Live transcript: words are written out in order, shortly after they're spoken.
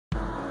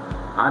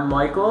I'm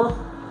Michael.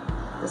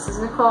 This is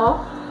Nicole.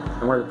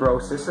 And we're the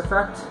BroSis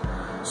Effect.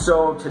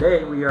 So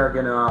today we are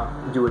gonna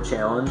do a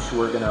challenge.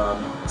 We're gonna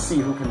see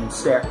who can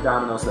stack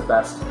dominoes the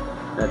best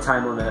in a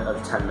time limit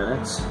of 10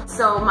 minutes.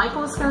 So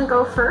Michael's gonna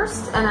go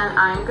first, and then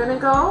I'm gonna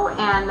go,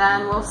 and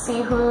then we'll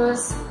see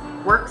whose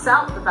works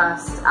out the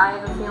best. I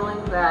have a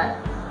feeling that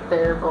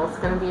they're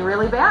both gonna be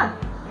really bad.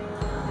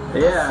 Yeah.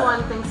 This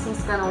one thinks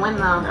he's gonna win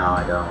though. No,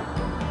 I don't.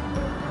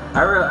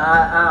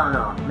 I don't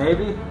know.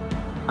 Maybe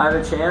I have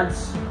a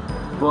chance,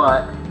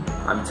 but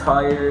I'm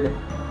tired.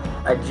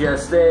 I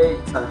just ate.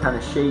 I'm kind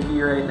of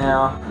shaky right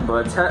now.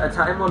 But a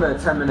time limit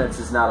of 10 minutes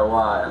is not a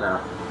lot. No.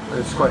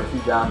 There's quite a few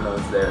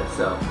dominoes there,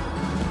 so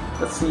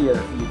let's see if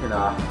you can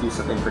do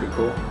something pretty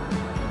cool.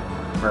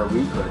 Or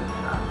we could.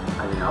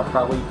 I mean, I'll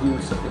probably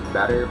do something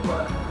better,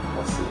 but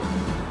we'll see.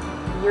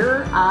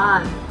 You're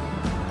on.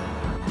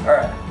 All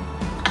right.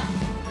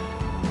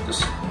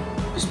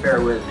 Just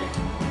bear with me.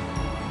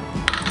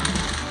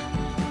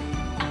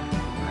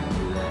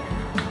 Do that.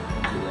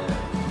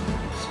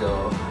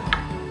 So.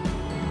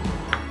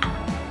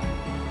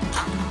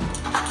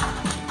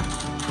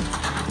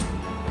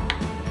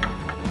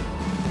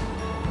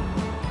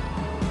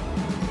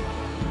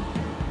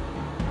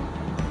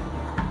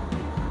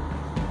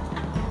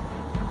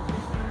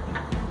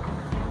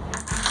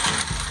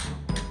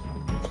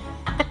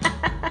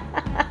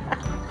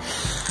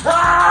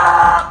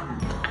 Ah!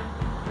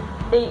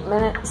 8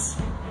 minutes.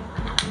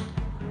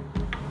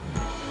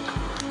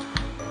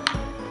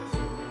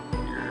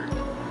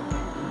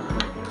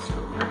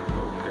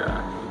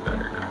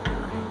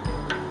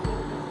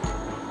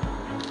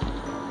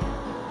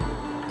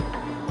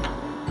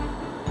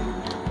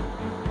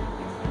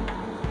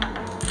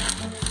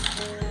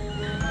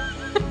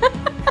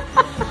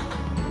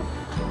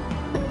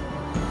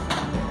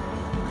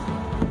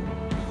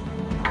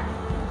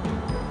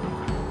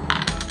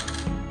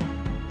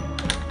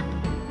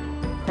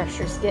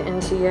 Pressure's getting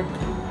to you.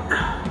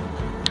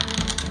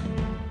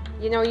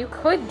 You know, you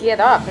could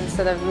get up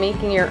instead of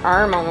making your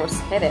arm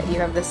almost hit it. You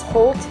have this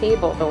whole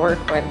table to work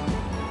with.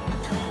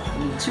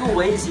 I'm too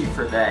lazy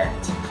for that.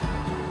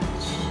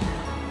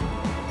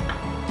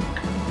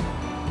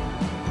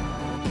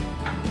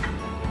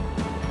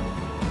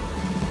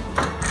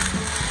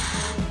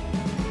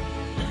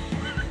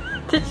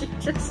 Did you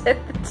just hit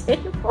the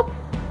table?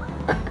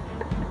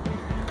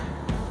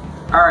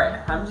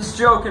 Alright, I'm just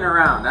joking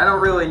around. I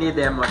don't really need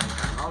that much time.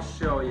 I'll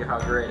show you how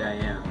great I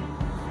am.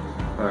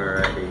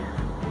 Alrighty.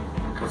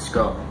 Let's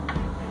go.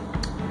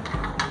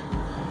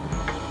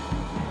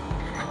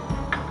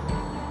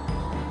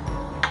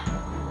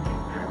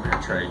 I'm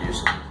gonna try to do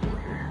something cool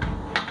here.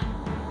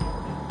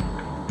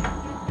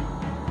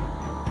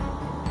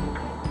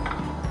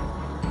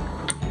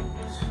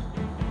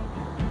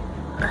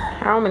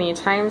 How many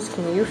times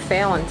can you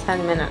fail in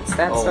 10 minutes?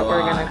 That's what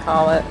we're gonna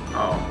call it.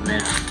 Oh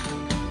man.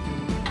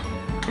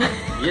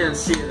 You didn't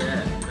see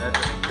that. That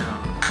doesn't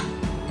count.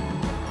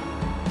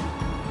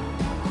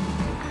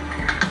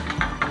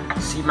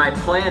 See, my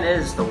plan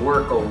is to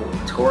work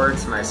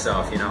towards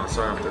myself, you know,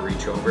 so I don't have to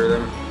reach over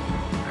them.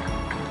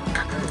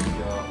 There we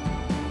go.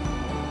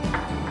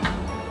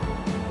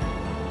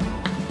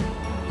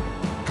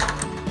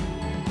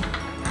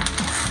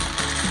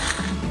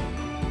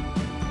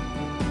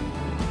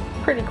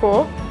 Pretty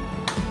cool.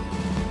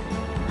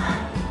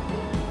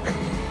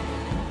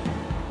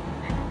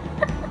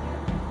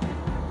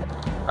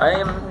 I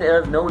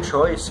have no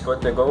choice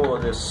but to go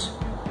with this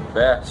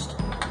fast.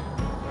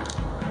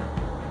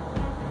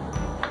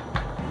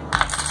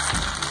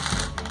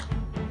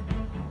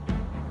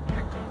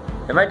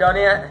 Am I done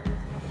yet?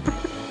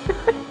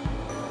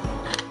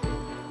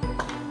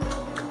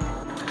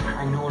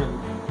 I know what I'm...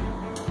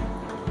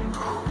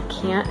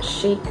 Can't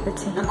shake the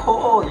table.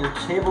 Nicole, your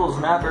table is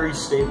not very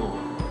stable.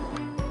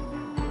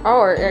 Oh,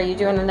 are you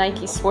doing a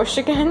Nike swoosh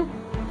again?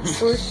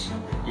 Swoosh?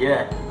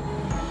 Yeah.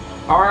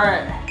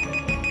 Alright.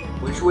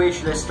 Which way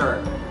should I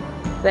start?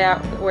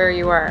 That, where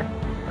you are.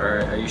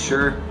 Alright, are you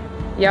sure?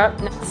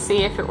 Yep, let's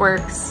see if it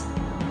works.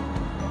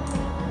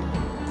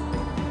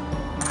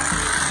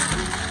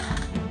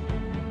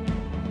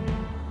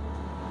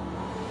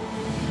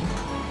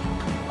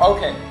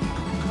 Okay.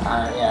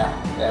 Yeah,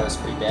 that was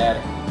pretty bad.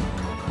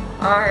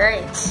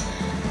 Alright.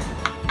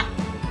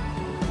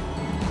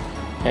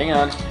 Hang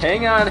on.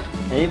 I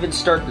didn't even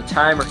start the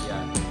timer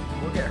yet.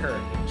 Look at her,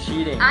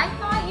 cheating. I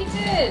thought you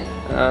did.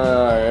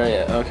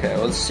 Alright, okay,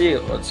 let's see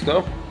it. Let's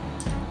go.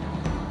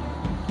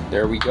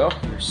 There we go.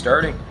 You're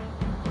starting.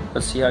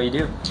 Let's see how you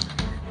do.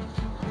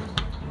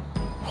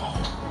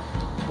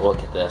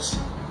 Look at this.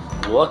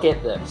 Look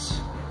at this.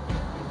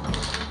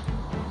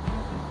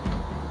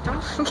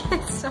 Don't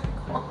get so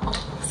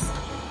close.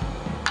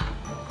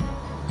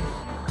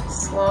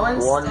 Slow and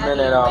 1 steady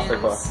minute off the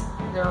wins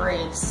the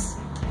race.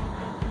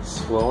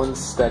 Slow and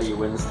steady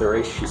wins the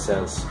race, she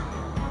says.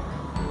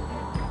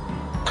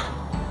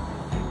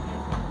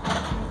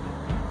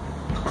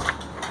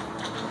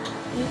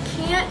 You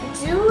can't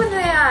do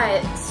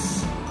that.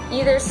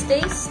 Either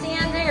stay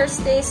standing or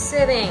stay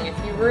sitting.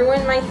 If you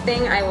ruin my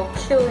thing, I will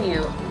kill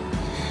you.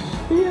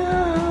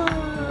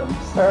 Yeah, I'm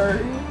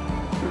sorry.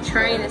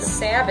 Trying to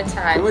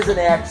sabotage. It was an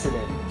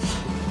accident.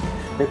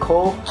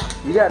 Nicole,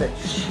 you gotta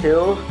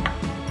chill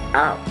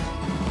out.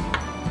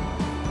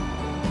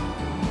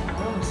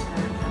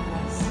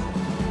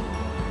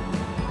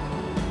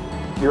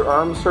 Your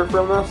arms hurt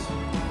from this?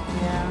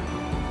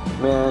 Yeah.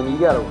 Man, you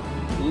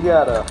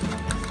gotta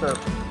start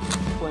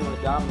playing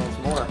with dominoes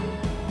more.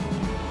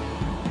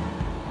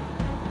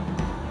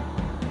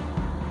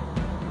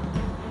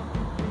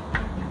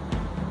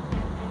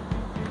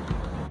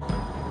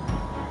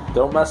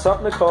 Don't mess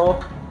up,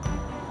 Nicole.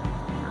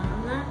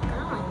 I'm not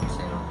going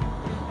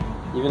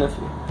to. Even if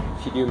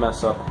you do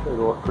mess up,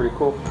 it'll look pretty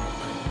cool.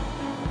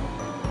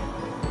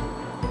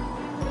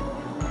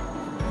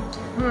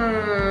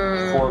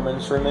 4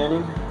 minutes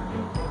remaining.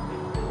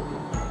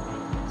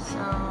 So.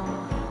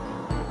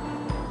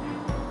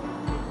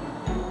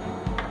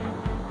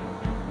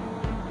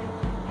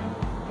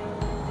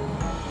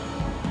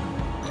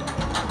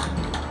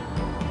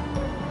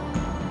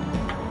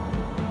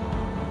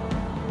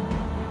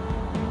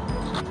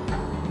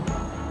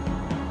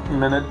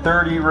 Minute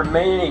 30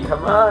 remaining.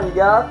 Come on, you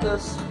got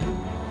this.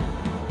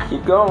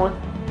 Keep going.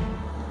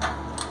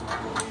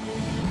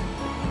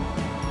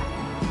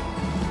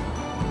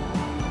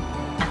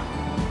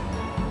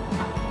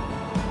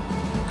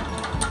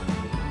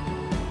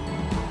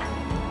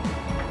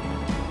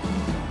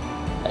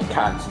 That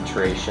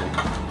concentration,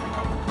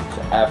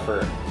 the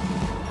effort,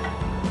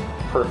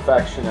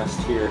 perfectionist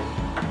here.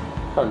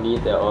 How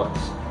neat that looks.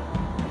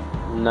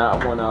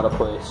 Not one out of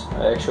place.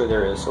 Actually,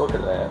 there is. Look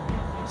at that.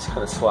 It's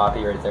kind of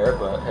sloppy right there,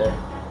 but hey.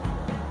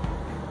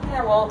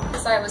 Yeah, well,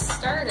 because I was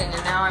starting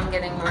and now I'm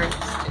getting more used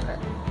to it.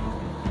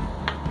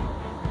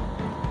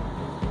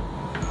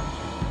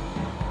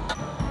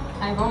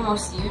 I've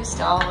almost used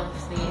all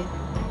of the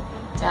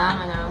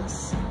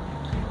dominoes.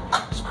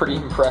 It's pretty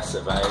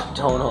impressive. I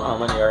don't know how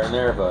many are in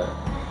there, but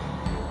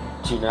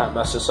do not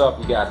mess this up.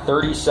 You got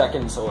 30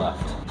 seconds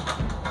left.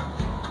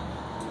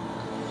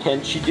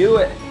 Can she do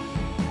it?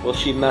 Will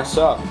she mess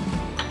up?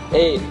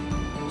 8,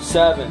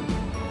 7,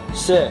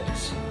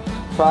 6,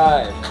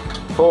 5,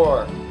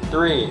 4,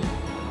 3,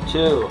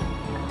 2,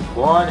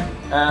 1.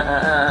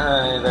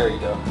 There you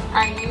go.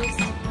 I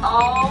used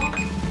all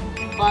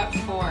but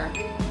 4.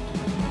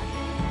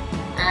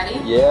 Ready?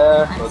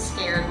 Yeah. I'm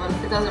scared. What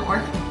if it doesn't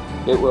work?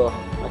 It will.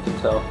 I can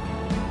tell.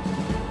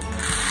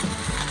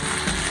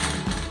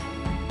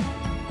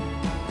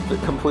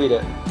 But complete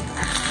it.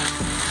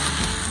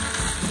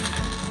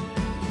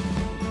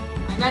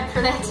 I'm good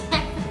for that.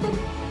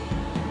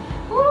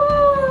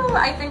 Woo!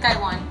 I think I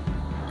won.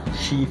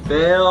 She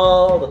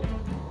failed.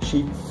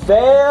 She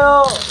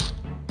failed.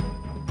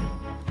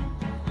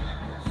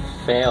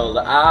 Failed.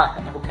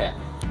 Okay.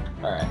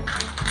 All right.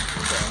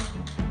 So,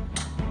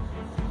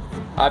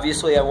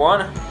 obviously, I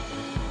won.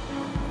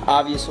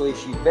 Obviously,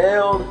 she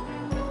failed.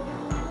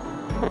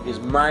 Because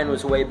mine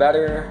was way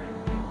better.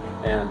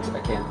 And I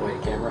can't play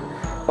the camera.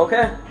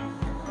 Okay.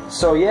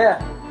 So,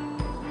 yeah.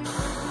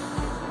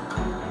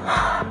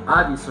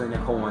 Obviously,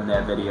 Nicole won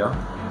that video.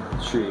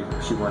 She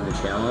won the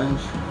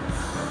challenge.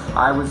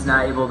 I was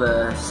not able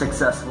to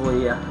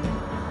successfully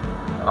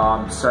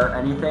start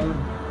anything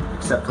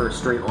except for a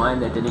straight line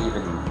that didn't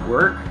even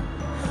work.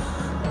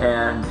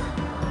 And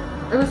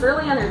it was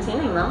really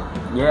entertaining, though.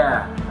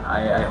 Yeah,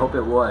 I hope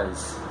it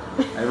was.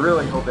 I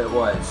really hope it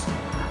was.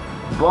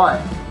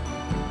 But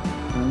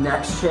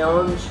next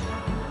challenge,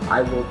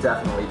 I will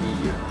definitely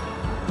beat you.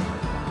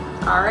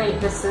 Alright,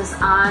 this is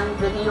on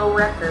video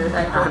record.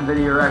 I hope, On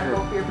video record.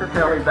 I hope you're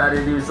prepared. We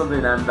better do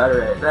something I'm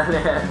better at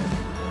than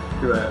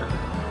do it.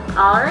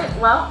 Alright,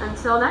 well,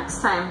 until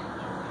next time.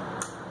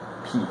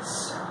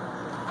 Peace.